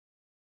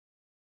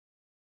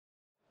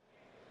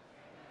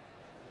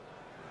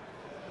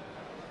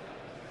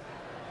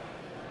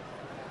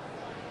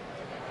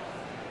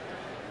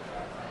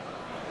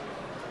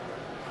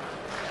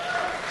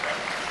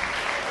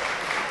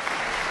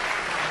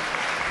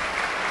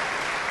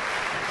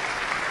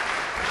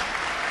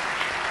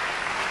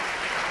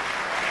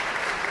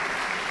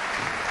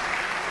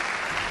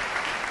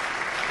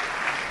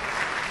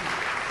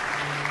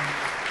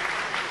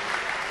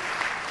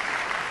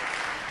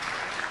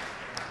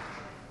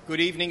Good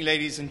evening,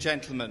 ladies and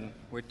gentlemen.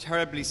 We're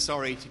terribly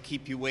sorry to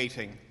keep you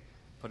waiting,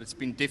 but it's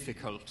been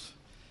difficult.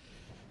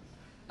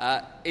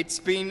 It's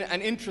been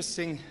an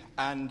interesting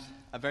and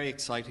a very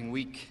exciting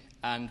week,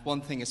 and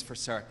one thing is for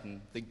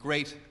certain: the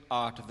great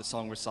art of the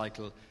song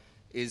recital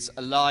is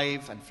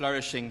alive and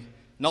flourishing,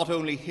 not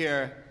only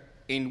here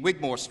in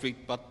Wigmore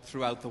Street, but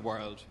throughout the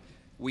world.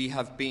 We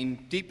have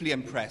been deeply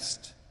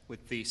impressed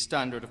with the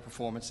standard of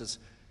performances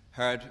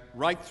heard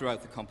right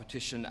throughout the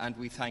competition, and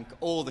we thank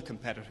all the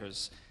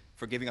competitors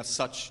for giving us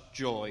such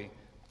joy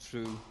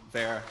through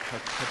their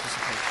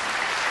participation.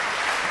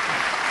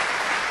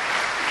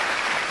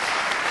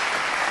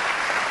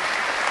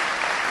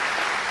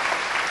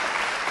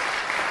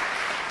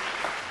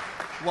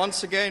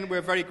 Once again,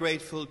 we're very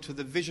grateful to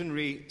the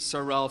visionary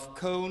Sir Ralph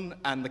Cohn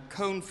and the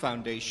Cohn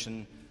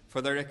Foundation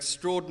for their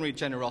extraordinary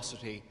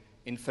generosity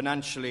in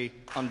financially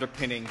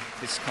underpinning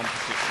this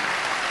competition.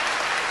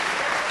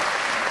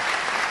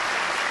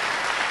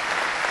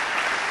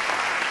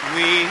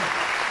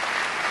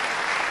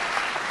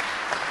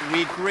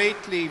 We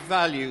greatly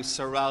value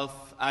Sir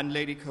Ralph and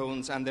Lady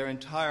Cohn's and their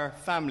entire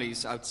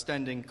family's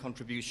outstanding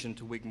contribution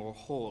to Wigmore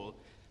Hall,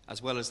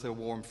 as well as their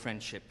warm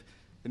friendship.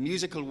 The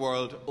musical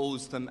world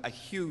owes them a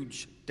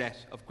huge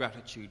debt of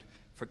gratitude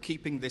for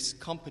keeping this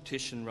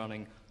competition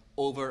running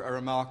over a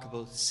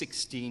remarkable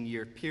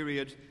 16-year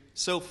period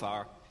so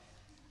far,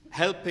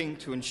 helping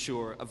to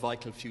ensure a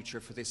vital future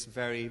for this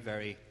very,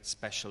 very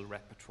special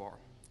repertoire.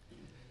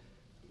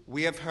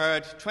 We have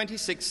heard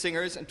 26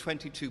 singers and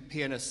 22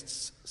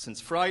 pianists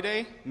since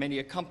Friday, many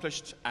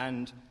accomplished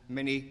and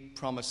many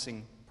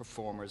promising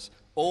performers,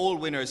 all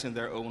winners in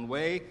their own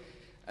way.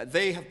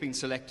 They have been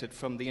selected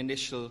from the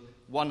initial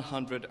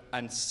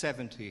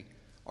 170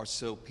 or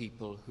so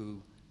people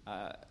who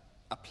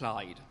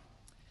applied.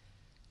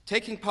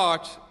 Taking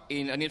part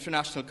in an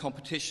international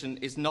competition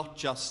is not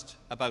just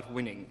about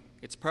winning.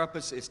 Its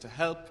purpose is to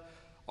help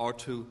or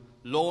to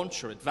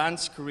launch or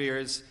advance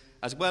careers,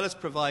 as well as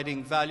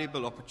providing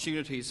valuable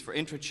opportunities for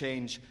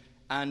interchange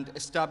and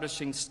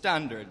establishing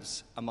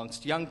standards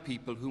amongst young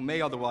people who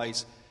may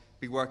otherwise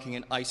be working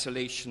in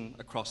isolation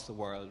across the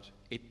world.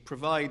 It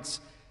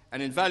provides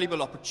an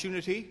invaluable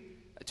opportunity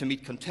to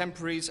meet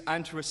contemporaries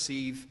and to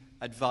receive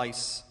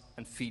advice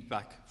and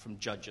feedback from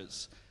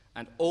judges.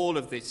 And all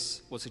of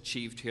this was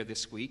achieved here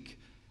this week.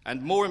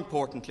 And more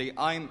importantly,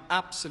 I'm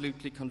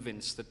absolutely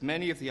convinced that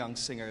many of the young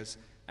singers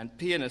and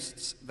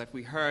pianists that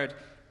we heard,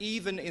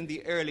 even in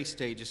the early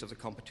stages of the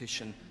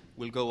competition,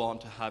 will go on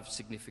to have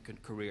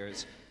significant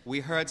careers. We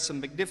heard some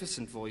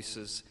magnificent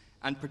voices,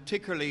 and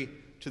particularly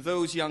to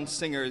those young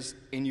singers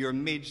in your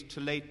mid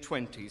to late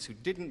 20s who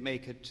didn't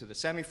make it to the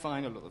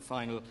semi-final or the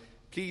final,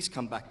 please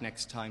come back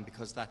next time,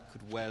 because that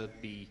could well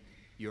be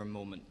your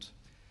moment.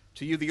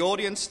 To you, the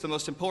audience, the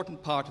most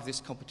important part of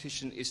this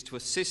competition is to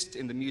assist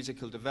in the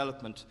musical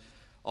development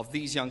of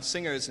these young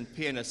singers and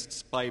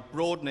pianists by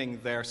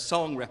broadening their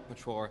song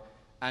repertoire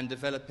and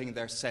developing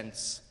their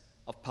sense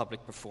of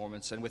public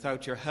performance. And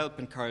without your help,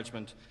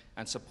 encouragement,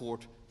 and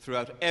support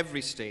throughout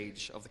every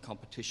stage of the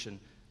competition,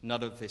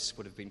 none of this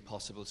would have been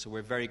possible. So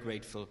we're very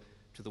grateful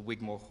to the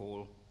Wigmore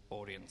Hall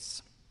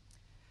audience.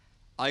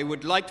 I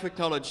would like to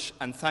acknowledge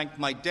and thank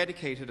my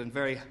dedicated and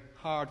very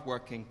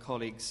hard-working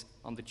colleagues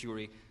on the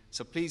jury.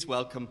 So please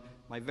welcome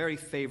my very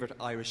favourite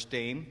Irish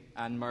dame,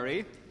 Anne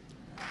Murray.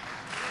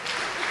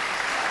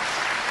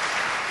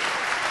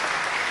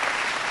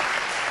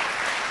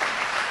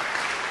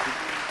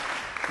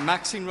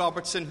 Maxine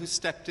Robertson, who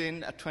stepped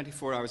in at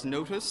 24 hours'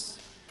 notice.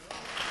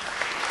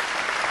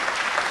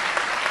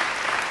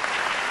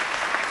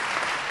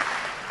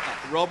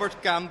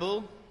 Robert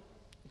Gamble,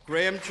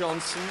 Graham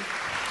Johnson,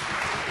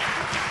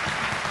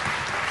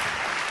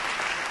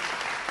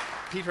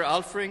 Peter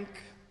Alfrink,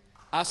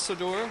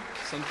 Asador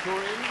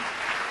Santurian,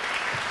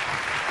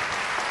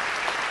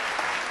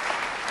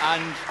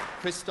 and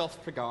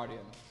Christoph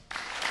Pregardian.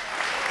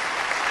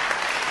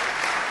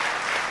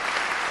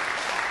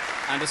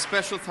 And a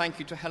special thank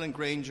you to Helen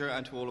Granger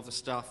and to all of the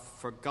staff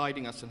for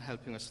guiding us and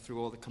helping us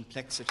through all the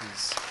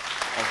complexities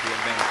of the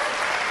event.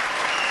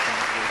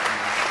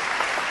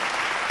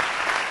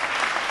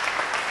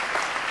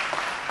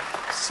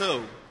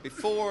 So,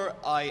 before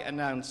I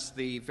announce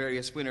the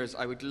various winners,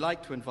 I would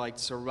like to invite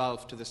Sir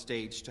Ralph to the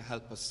stage to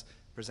help us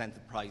present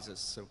the prizes.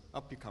 So,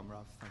 up you come,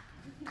 Ralph. Thank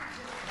you.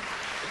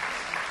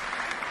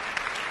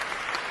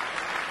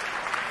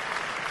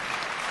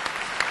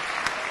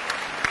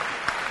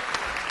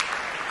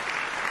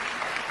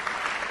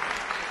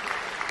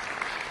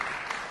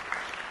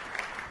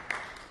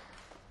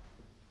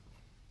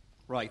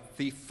 Right,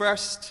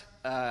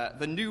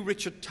 the new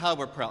Richard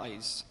Tauber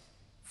Prize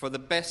for the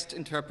best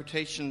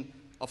interpretation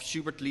of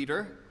Schubert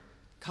Lieder,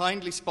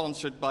 kindly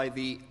sponsored by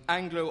the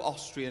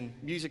Anglo-Austrian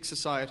Music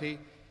Society,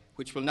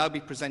 which will now be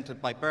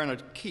presented by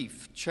Bernard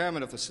Keefe,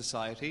 chairman of the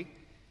society.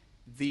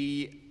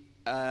 The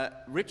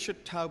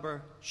Richard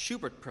Tauber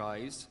Schubert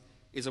Prize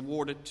is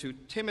awarded to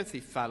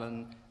Timothy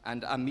Fallon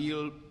and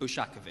Emil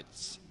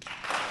Bushakovitz.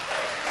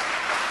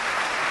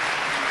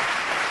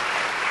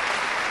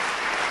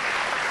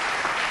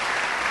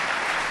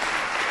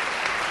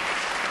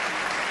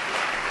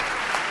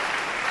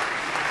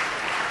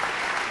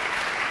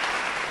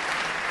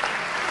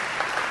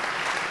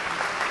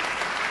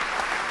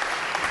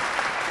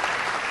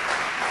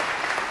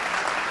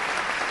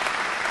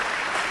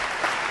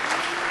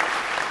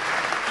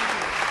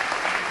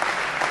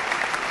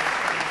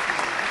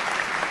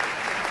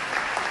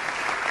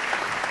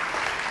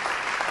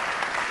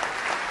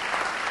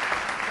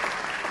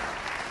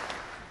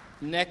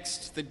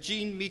 next, the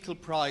Jean Meikle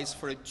Prize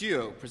for a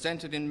Duo,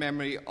 presented in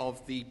memory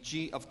of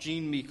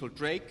Jean Meikle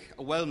Drake,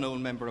 a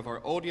well-known member of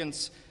our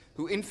audience,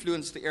 who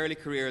influenced the early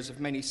careers of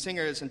many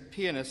singers and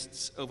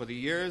pianists over the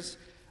years,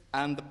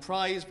 and the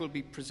prize will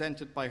be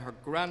presented by her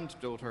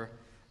granddaughter,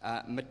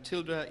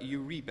 Matilda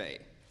Uribe.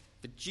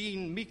 The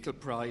Jean Meikle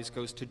Prize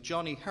goes to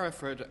Johnny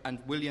Hereford and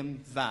William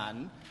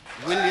Van.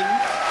 William...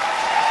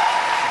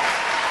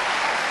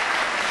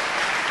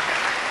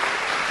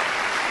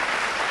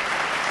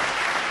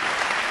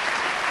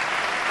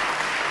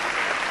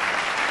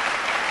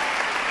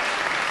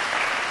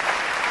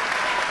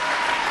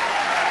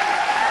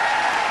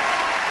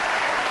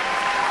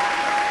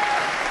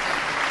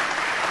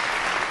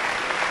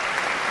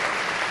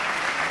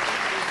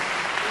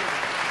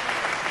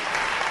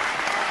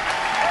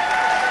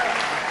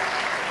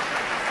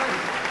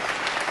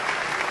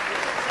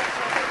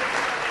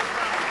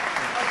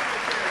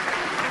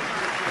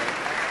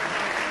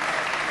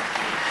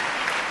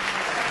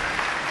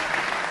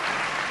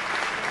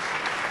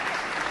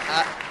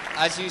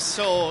 As you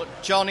saw,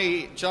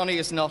 Johnny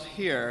is not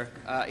here.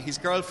 His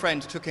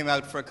girlfriend took him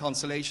out for a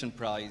consolation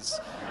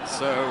prize.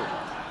 So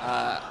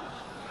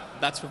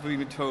that's what we've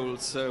been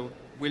told. So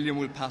William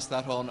will pass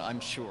that on,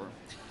 I'm sure.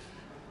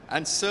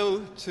 And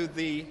so to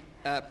the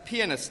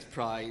pianist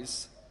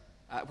prize,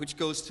 which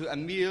goes to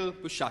Emil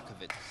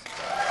Bushakovich.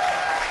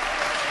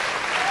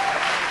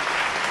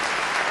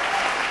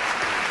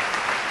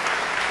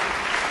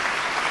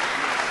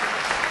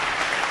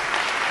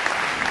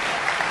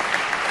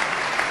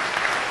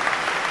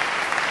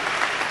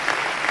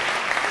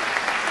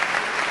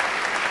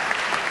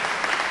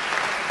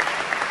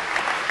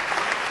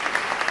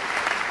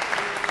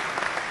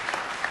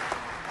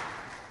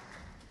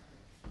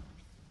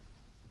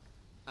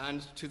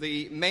 And to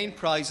the main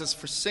prizes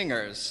for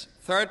singers.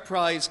 Third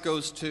prize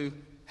goes to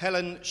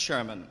Helen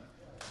Sharman.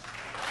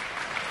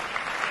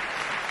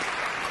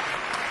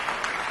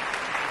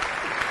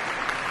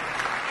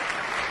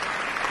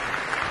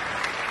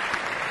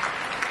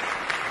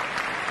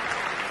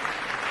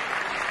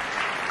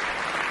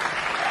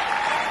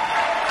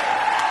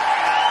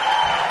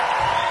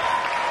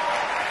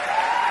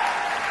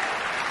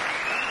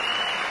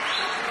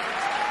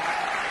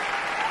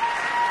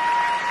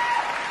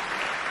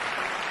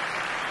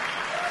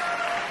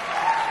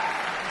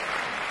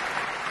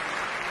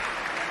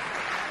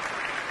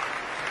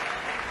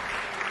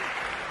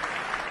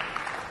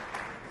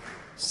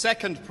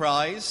 Second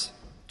prize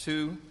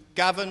to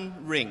Gavan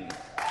Ring.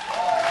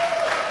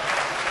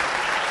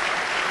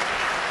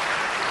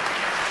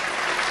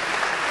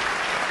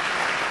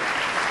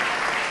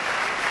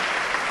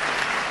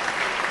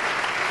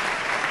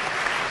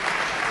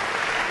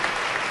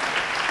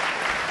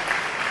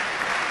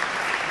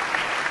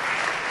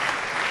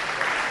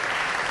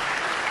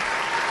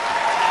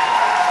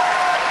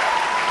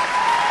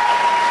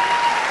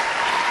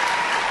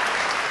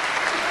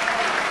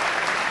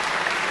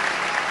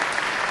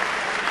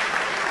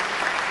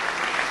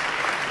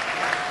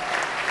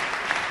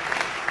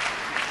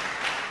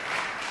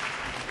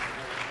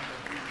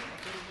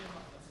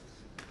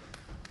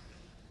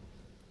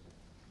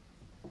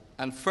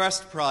 And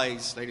first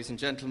prize, ladies and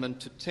gentlemen,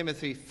 to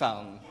Timothy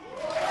Fallon.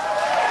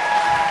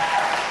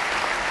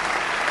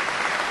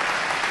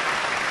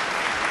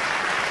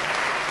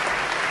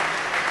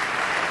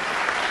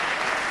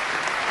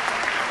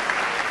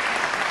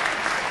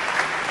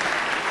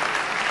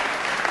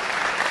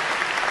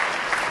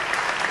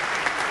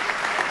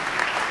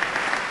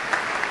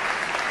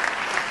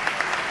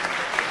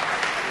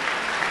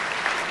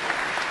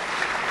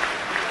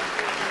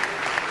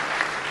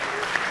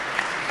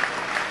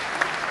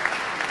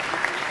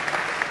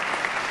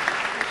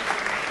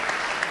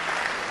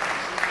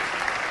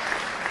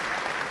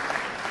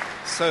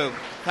 So,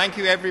 thank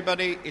you,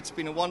 everybody. It's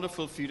been a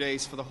wonderful few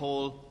days for the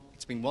whole.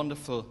 It's been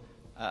wonderful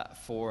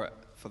for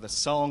the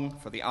song,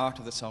 for the art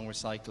of the song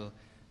recital,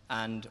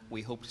 and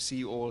we hope to see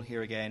you all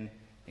here again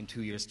in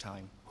 2 years'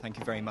 time. Thank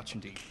you very much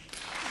indeed.